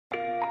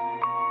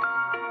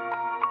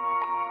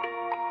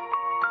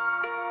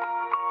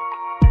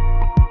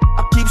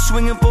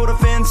swinging for the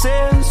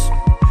fences.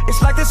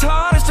 It's like this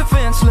heart is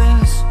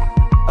defenseless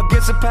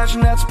against a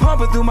passion that's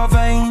pumping through my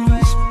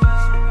veins.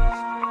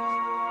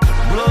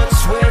 Blood,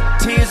 sweat,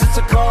 tears, it's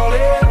a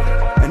calling.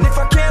 And if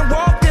I can't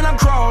walk, then I'm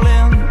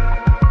crawling.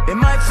 It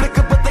might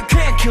flicker, but they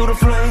can't kill the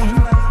flame.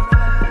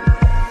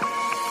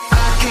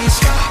 I can't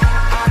stop,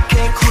 I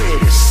can't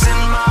quit. It's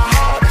in my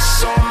heart,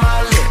 it's on my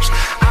lips.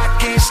 I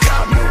can't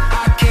stop, no,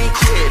 I can't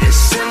quit.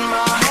 It's in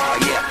my heart,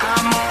 yeah,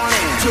 I'm on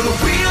it. Till the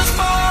wheels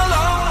fall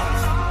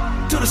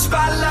off, till the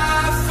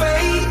spotlight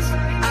fades.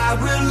 I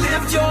will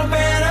lift your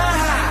banner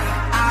high,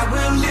 I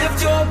will lift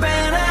your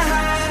banner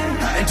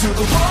high. Until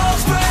the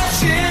walls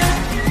crash in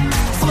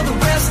for the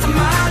rest of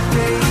my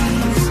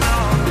days.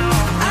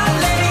 I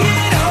lay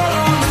it all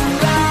on the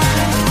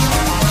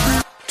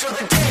line till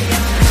the day I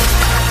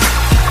die.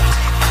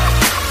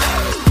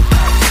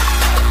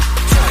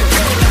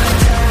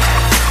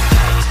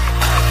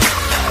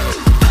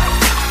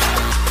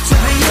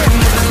 Till the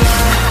end of the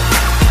line.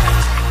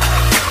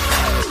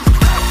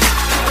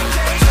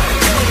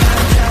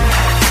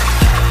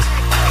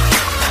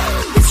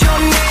 It's your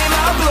name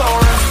I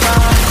glorify.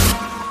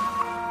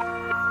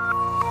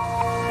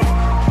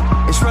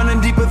 It's running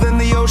deeper than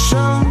the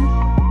ocean.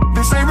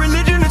 This ain't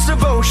religion, it's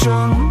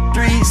devotion.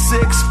 3,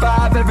 6,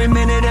 5, every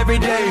minute, every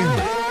day.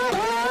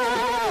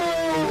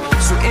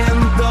 So in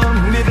the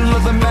middle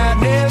of the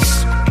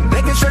madness,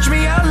 they can stretch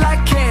me out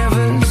like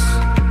canvas,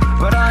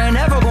 but I ain't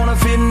ever gonna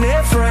fit in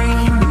their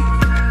frame.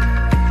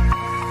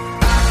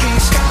 I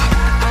can't stop,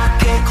 I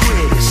can't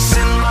quit. It's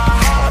in my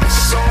heart,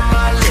 it's on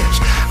my lips.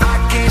 I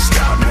can't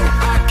stop, no,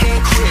 I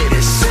can't quit.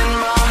 It's in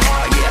my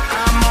heart, yeah,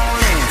 I'm on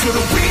it. Till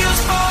the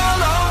wheels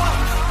fall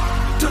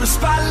off, till the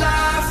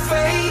spotlight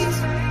fades.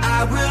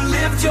 I will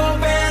lift your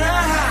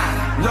banner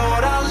high,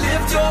 Lord, I'll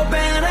lift your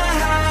banner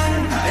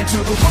high.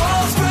 Until the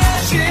walls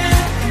crash in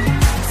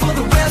for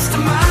the rest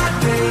of my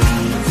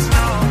days.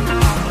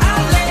 I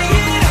lay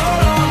it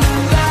all on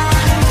the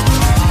line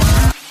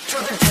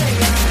till the day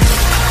I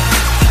die.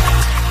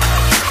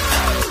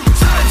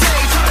 Till the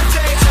day, till the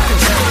day, till the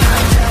day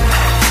I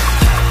die.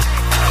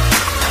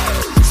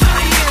 Till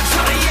the end,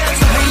 till the end,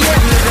 till the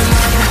end of the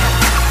line.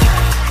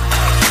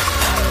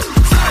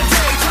 Till the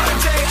day, till the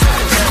day, till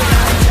the day I die.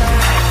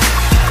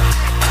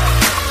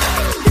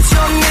 It's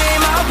your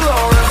name I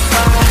glorify.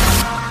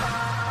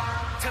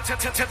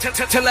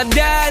 Till I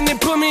die and they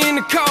put me in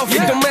the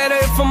coffin. It don't matter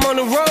if I'm on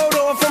the road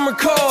or if I'm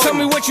recording. Tell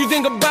me what you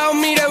think about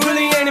me, that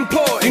really ain't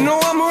important. You know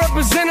I'm a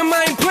representative,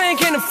 I ain't playing,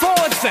 can't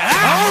afford to. I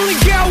only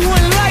got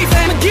one life,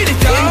 I'ma get it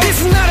though. And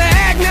this is not an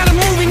act, not a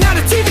movie, not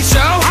a TV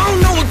show. I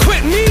don't know what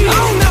quit me, I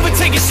don't never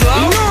take it slow.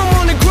 You know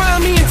I'm on the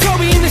grind, me and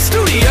Toby in the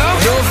studio.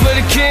 Do it for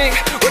the king,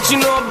 what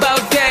you know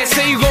about that?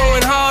 Say you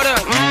going harder,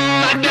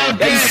 I do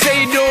that. You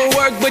say you doing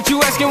work, but you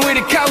asking where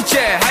the couch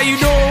at. How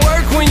you doing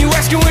work when you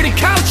asking where the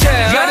couch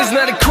at? God is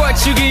not a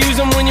crutch, you can use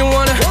them when you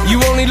wanna.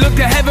 You only look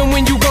to heaven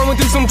when you going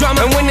through some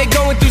drama, and when they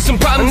going through some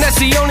problems, that's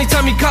the only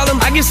time you call them.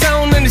 I guess I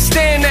don't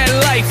understand